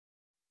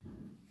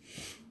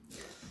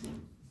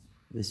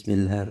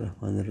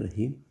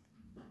Bismillahirrahmanirrahim.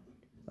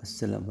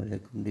 Assalamu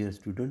alaikum, dear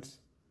students.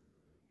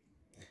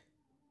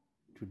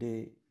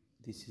 Today,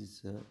 this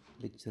is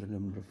lecture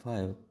number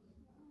 5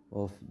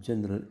 of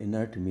General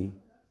Anatomy,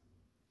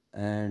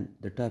 and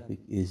the topic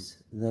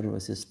is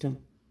nervous system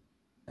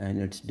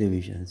and its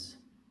divisions.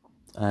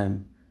 I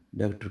am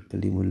Dr.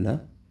 Kalim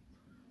Ullah,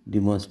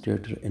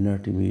 Demonstrator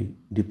Anatomy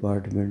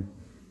Department,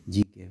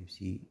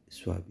 GKMC,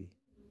 Swabi.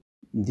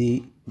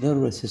 The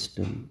nervous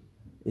system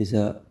is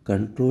a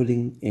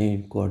controlling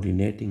and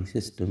coordinating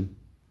system.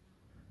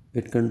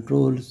 It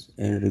controls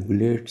and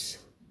regulates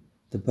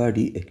the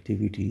body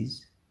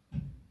activities.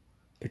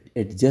 It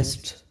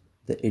adjusts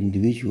the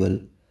individual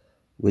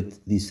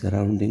with the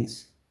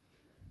surroundings,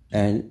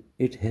 and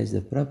it has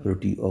the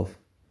property of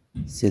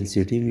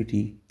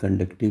sensitivity,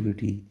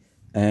 conductivity,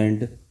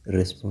 and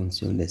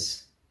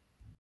responsiveness.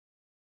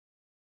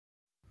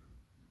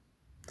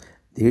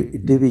 The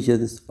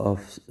divisions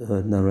of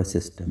nervous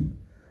system.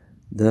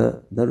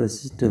 The nervous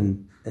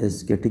system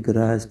is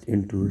categorized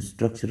into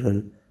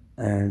structural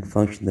and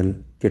functional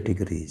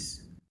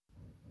categories.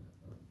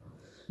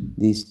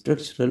 The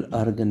structural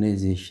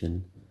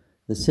organization,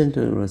 the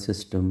central nervous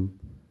system,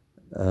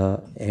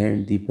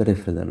 and the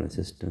peripheral nervous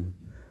system.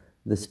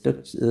 The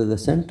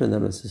central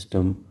nervous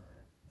system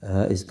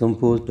is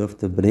composed of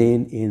the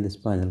brain and the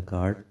spinal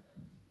cord,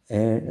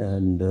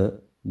 and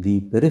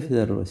the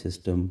peripheral nervous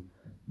system,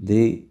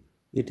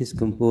 it is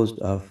composed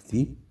of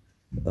the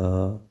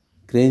uh,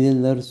 cranial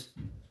nerves,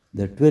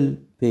 the 12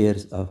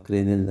 pairs of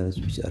cranial nerves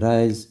which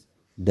arise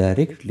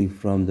directly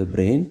from the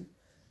brain,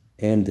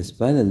 and the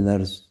spinal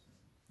nerves.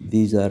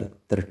 These are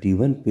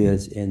 31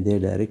 pairs and they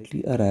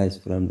directly arise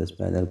from the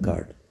spinal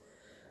cord.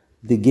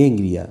 The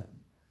ganglia,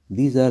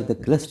 these are the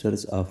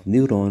clusters of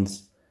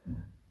neurons,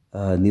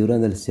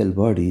 neuronal cell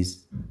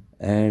bodies,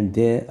 and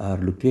they are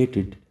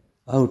located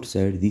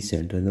outside the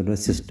central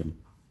nervous system.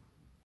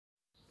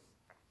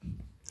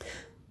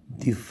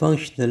 The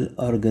functional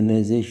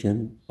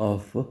organization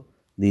of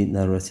the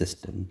nervous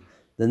system.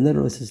 The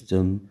nervous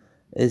system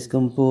is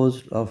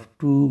composed of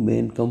two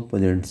main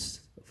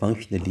components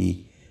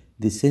functionally,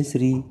 the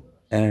sensory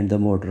and the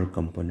motor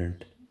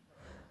component.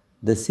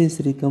 The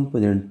sensory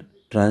component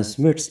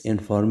transmits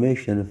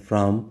information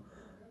from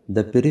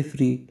the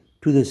periphery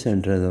to the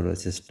central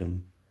nervous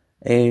system,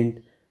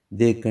 and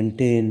they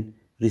contain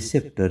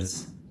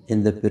receptors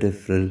in the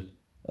peripheral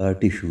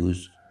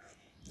tissues.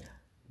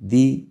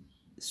 The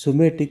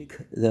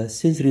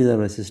sensory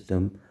nervous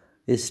system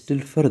is still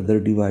further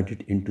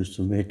divided into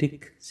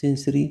somatic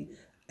sensory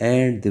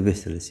and the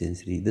visceral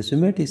sensory. The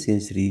somatic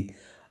sensory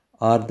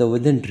are the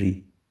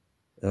voluntary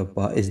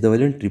is the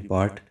voluntary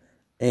part,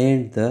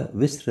 and the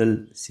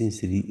visceral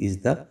sensory is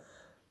the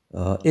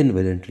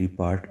involuntary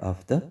part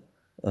of the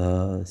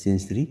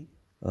sensory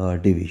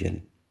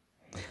division.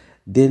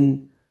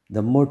 Then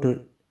the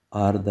motor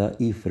are the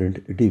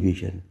efferent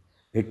division.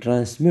 It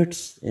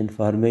transmits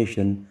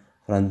information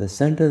from the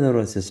central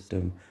nervous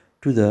system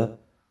to the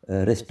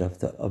rest of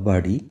the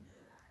body.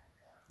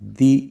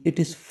 It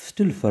is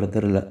still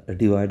further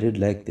divided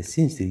like the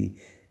sensory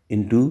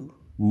into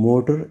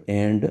motor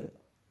and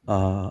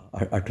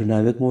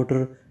autonomic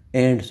motor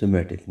and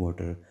somatic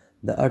motor.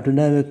 The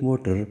autonomic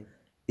motor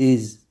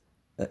is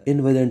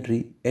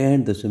involuntary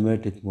and the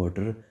somatic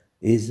motor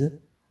is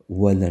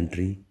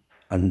voluntary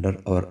under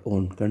our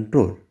own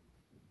control.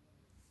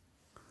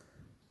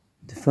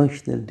 The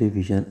functional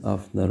division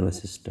of nervous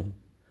system.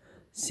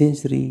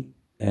 Sensory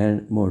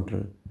and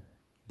motor.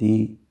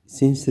 The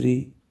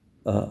sensory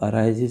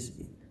arises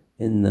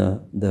in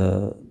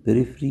the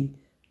periphery,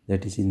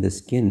 that is in the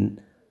skin,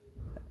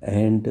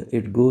 and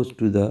it goes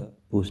to the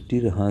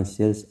posterior horn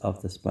cells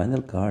of the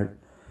spinal cord.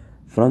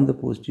 From the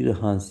posterior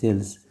horn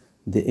cells,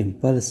 the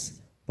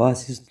impulse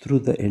passes through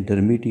the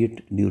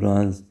intermediate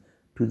neurons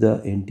to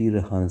the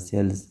anterior horn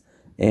cells,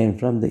 and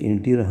from the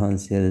anterior horn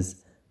cells,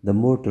 the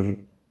motor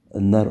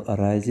nerve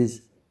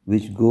arises,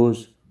 which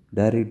goes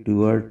directly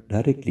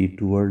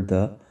toward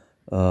the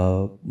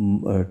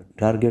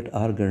target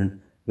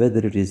organ, whether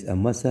it is a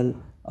muscle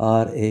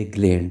or a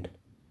gland.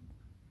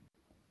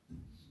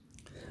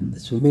 The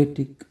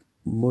somatic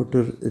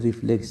motor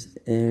reflex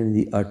and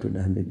the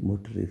autonomic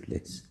motor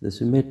reflex. The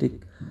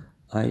somatic,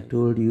 I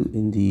told you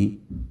in the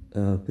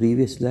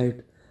previous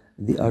slide,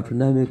 the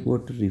autonomic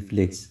motor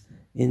reflex.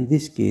 In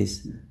this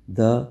case,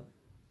 the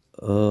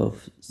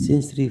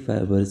sensory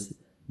fibers,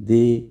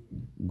 they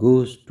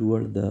goes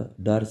toward the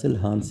dorsal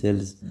horn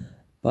cells,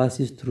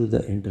 passes through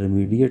the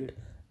intermediate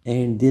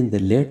and then the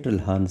lateral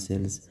horn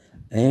cells,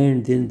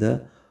 and then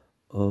the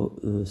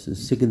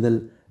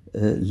signal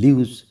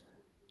leaves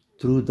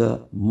through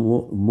the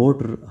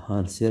motor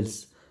horn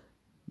cells,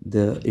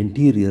 the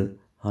interior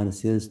horn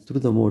cells,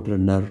 through the motor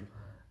nerve,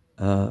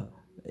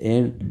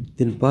 and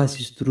then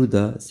passes through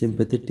the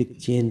sympathetic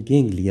chain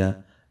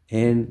ganglia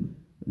and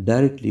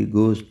directly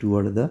goes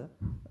toward the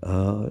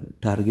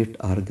target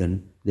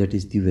organ, that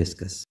is the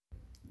viscus.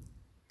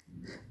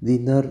 The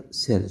nerve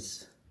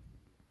cells.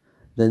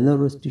 The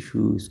nervous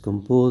tissue is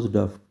composed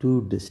of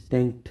two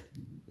distinct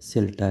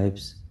cell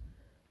types,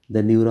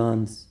 the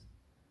neurons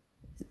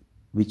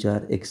which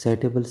are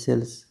excitable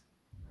cells,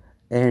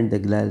 and the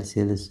glial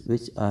cells,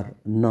 which are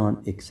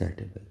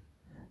non-excitable.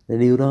 The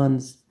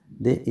neurons,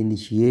 they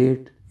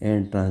initiate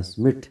and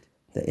transmit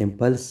the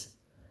impulse,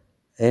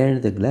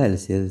 and the glial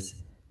cells,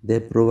 they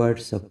provide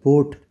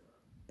support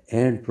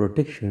and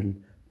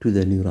protection to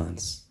the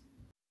neurons.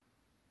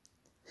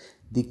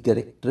 The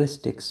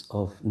characteristics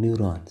of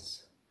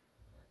neurons.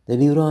 The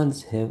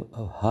neurons have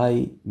a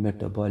high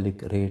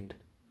metabolic rate.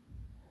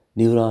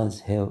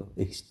 Neurons have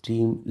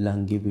extreme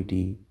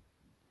longevity,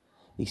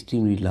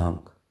 extremely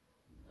long.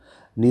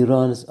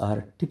 Neurons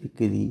are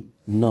typically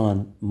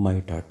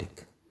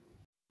non-mitotic.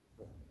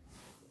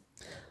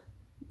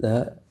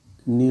 The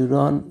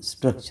neuron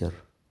structure.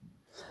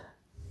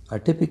 A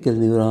typical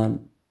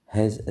neuron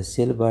has a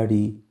cell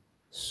body,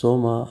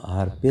 soma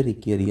or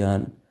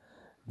perikaryon,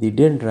 the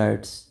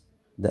dendrites,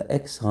 the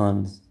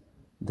axons,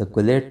 the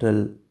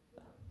collaterals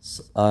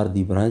are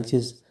the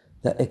branches,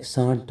 the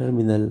axon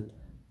terminal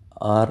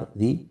are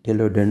the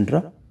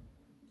telodendra,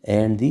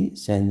 and the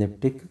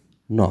synaptic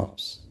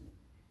knobs.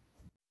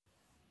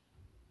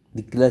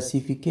 The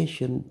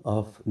classification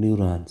of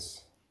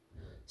neurons.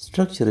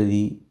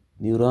 Structurally,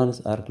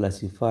 neurons are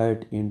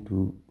classified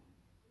into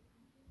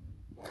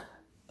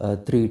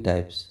three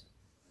types.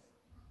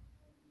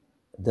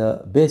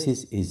 The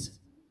basis is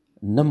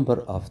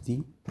number of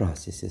the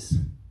processes.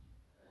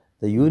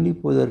 The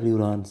unipolar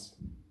neurons,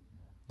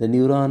 the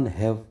neuron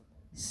have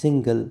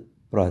single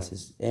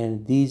process,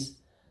 and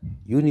these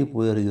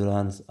unipolar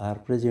neurons are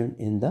present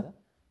in the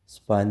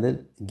spinal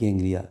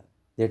ganglia,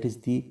 that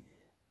is the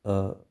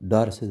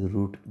dorsal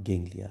root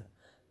ganglia.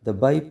 The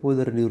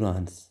bipolar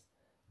neurons,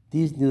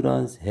 these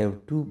neurons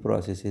have two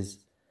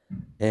processes,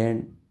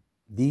 and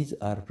these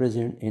are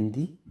present in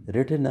the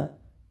retina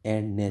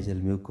and nasal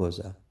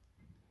mucosa.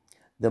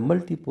 The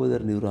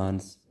multipolar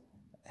neurons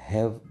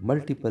have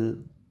multiple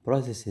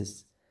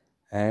processes,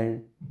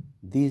 and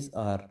these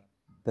are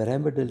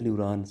pyramidal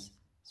neurons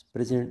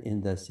present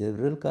in the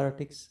cerebral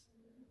cortex,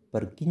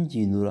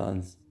 Purkinje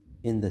neurons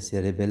in the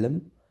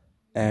cerebellum,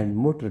 and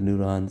motor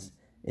neurons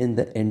in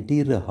the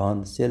anterior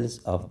horn cells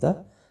of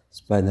the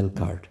spinal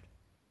cord.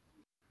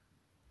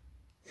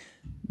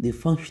 The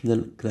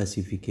functional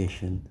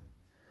classification.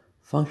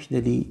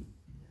 Functionally,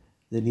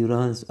 the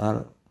neurons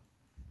are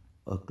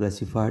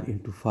classified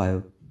into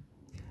five.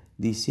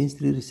 The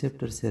sensory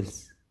receptor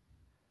cells,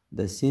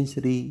 the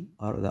sensory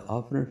or the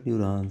afferent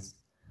neurons,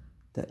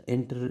 the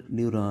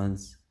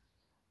interneurons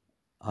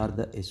or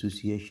the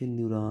association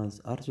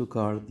neurons, also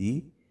called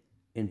the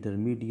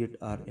intermediate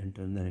or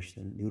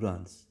international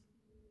neurons.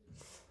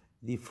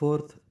 The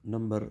fourth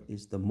number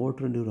is the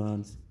motor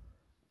neurons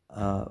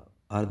or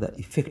the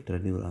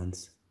effector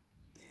neurons.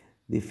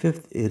 The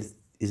fifth is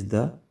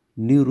the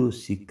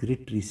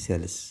neurosecretory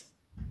cells.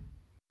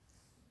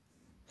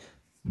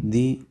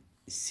 The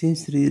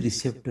sensory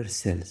receptor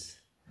cells,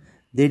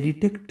 they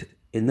detect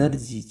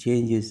energy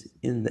changes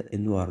in the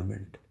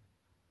environment,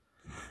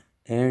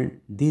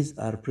 and these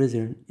are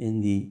present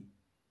in the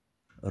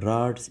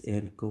rods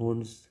and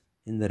cones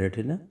in the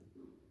retina,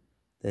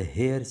 the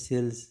hair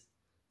cells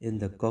in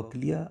the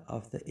cochlea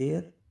of the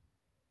ear,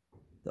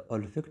 the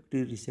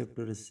olfactory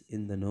receptors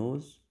in the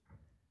nose,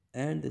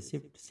 and the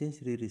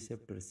sensory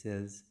receptor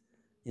cells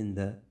in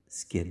the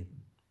skin.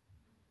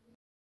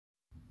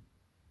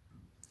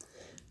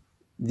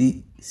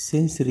 The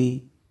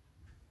sensory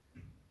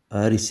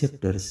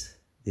receptors,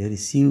 they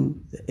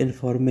receive the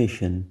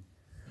information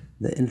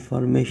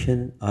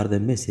or the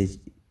message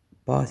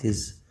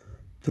passes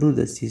through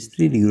the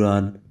sensory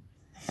neuron,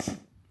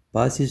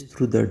 passes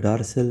through the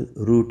dorsal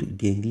root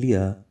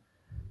ganglia,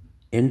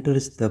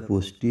 enters the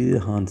posterior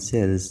horn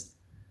cells,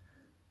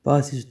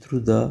 passes through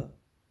the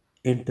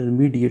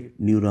intermediate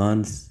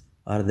neurons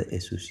or the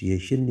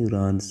association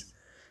neurons,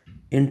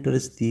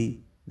 enters the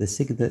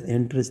signal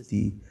enters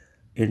the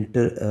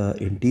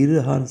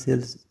interior horn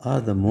cells or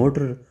the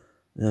motor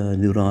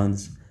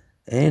neurons,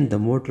 and the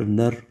motor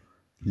nerve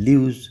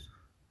leaves,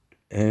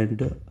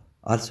 and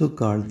also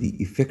called the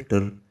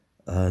effector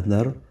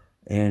nerve,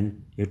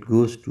 and it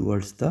goes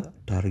towards the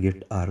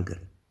target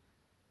organ.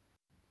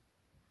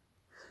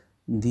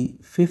 The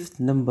fifth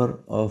number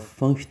of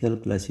functional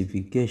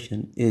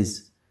classification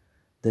is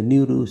the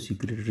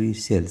neurosecretory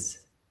cells.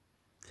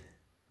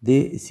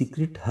 They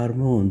secrete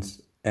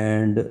hormones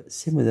and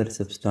similar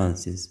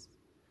substances,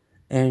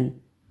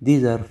 and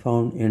these are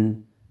found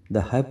in the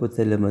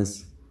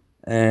hypothalamus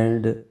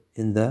and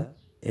in the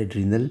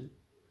adrenal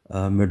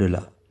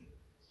medulla.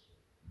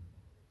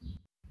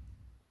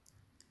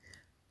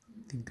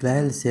 The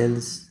glial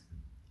cells,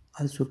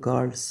 also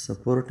called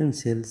supporting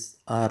cells,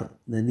 are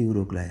the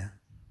neuroglia.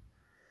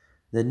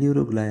 The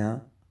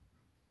neuroglia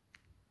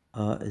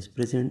is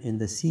present in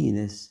the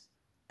CNS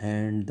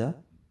and the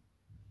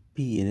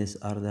PNS,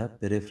 or the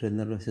peripheral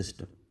nervous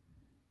system.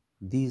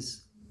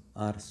 These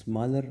are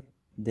smaller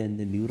than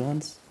the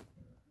neurons,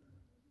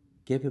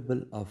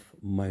 capable of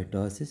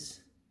mitosis.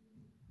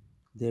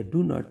 They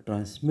do not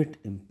transmit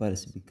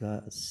impulse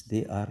because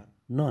they are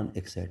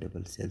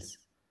non-excitable cells.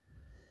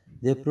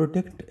 They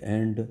protect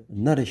and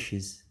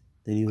nourishes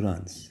the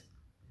neurons.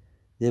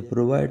 they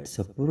provide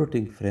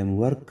supporting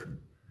framework.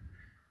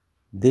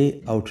 They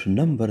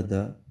outnumber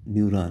the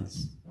neurons,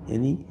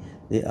 yani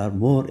they are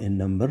more in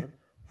number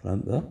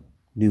from the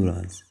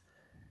neurons.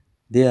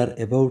 They are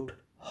about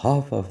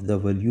half of the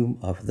volume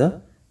of the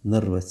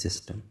nervous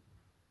system.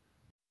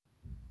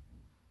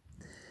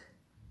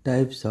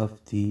 Types of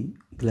the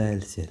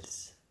glial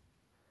cells.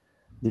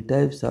 The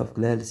types of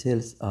glial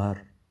cells are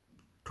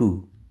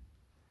two,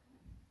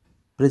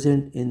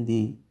 present in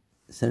the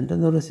central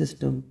nervous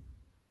system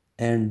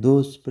and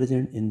those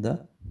present in the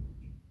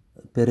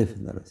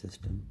peripheral nervous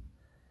system.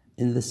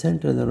 In the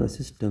central nervous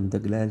system, the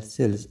glial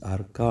cells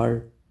are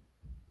called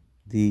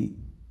the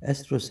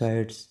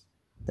astrocytes,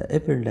 the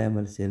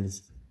ependymal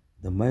cells,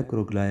 the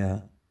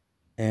microglia,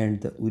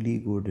 and the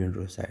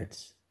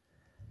oligodendrocytes.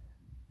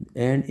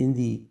 And in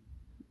the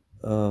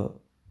uh,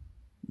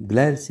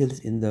 glial cells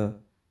in the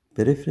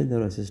peripheral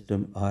nervous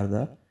system are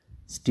the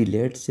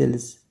stellate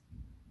cells,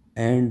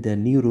 and the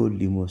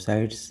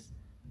neurolymphocytes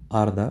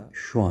are the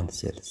Schwann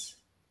cells.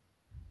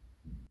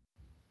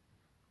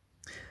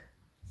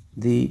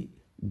 The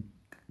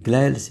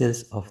glial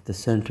cells of the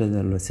central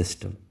nervous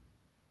system.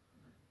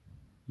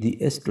 The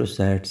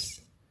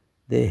astrocytes,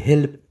 they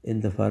help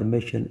in the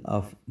formation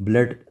of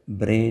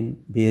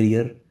blood-brain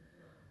barrier.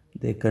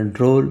 They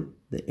control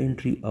the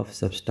entry of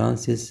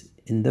substances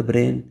in the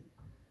brain.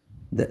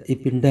 The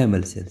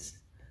ependymal cells.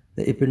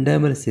 The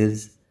ependymal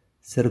cells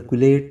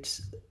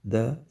circulates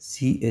the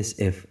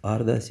CSF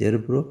or the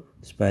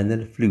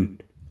cerebrospinal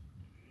fluid.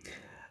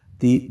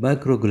 The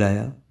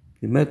microglia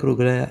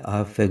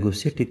are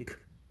phagocytic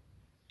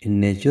in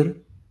nature,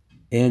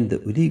 and the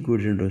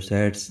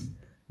oligodendrocytes,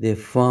 they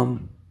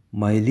form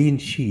myelin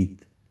sheath.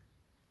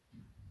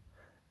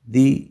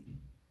 The,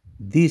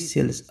 these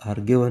cells are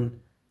given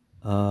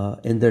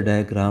in the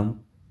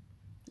diagram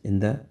in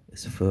the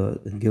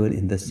given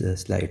in the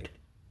slide.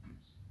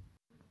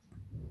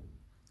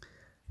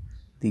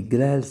 The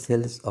glial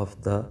cells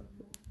of the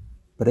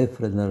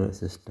peripheral nervous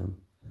system.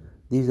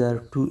 These are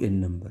two in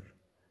number,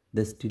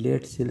 the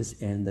stellate cells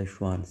and the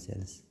Schwann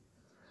cells.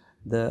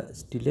 The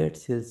stellate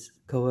cells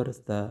covers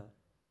the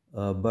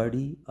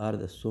body or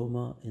the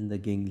soma in the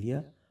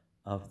ganglia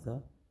of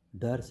the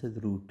dorsal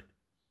root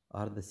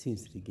or the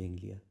sensory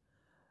ganglia.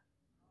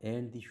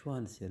 And the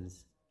Schwann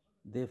cells,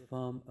 they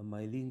form a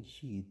myelin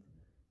sheath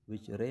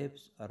which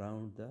wraps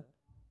around the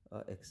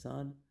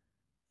axon,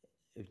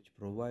 which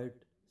provide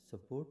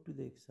support to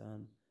the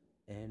axon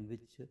and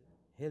which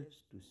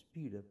helps to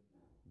speed up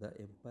the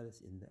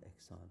impulse in the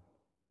axon.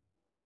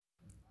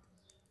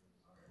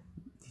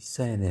 The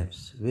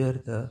synapse, where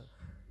the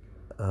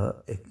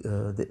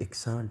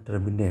axon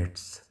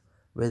terminates,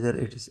 whether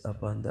it is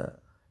upon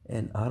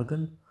an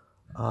organ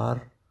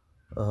or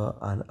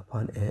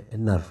upon a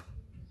nerve.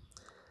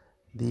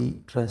 The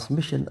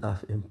transmission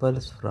of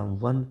impulse from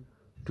one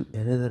to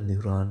another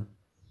neuron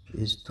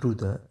is through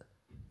the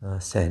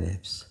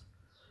synapse.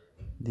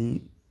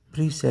 The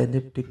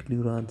presynaptic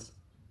neurons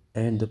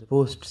and the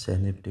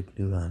postsynaptic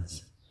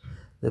neurons.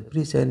 The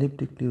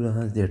presynaptic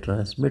neurons, they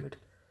transmit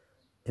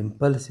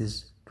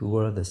impulses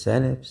toward the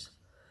synapse,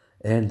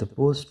 and the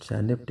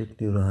postsynaptic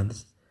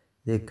neurons,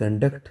 they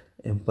conduct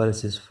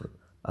impulses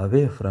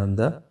away from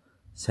the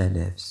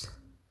synapse.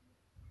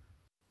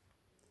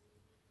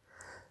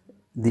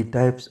 The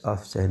types of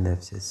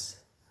synapses.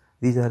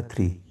 These are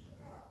three.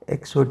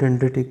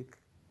 Exodendritic,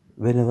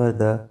 whenever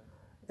the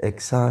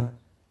axon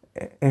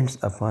ends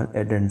upon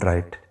a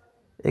dendrite.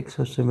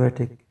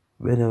 Exosomatic,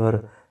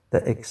 whenever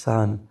the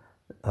axon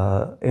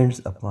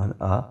ends upon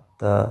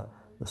the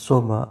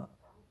soma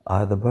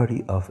or the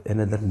body of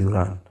another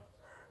neuron.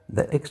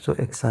 The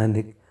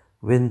exoaxonic,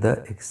 when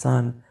the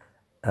axon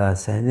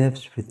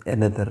synapses with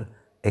another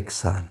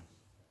axon.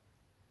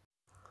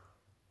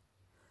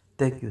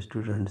 Thank you,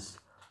 students.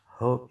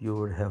 Hope you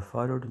would have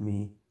followed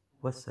me.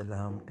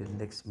 Wassalam till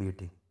next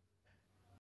meeting.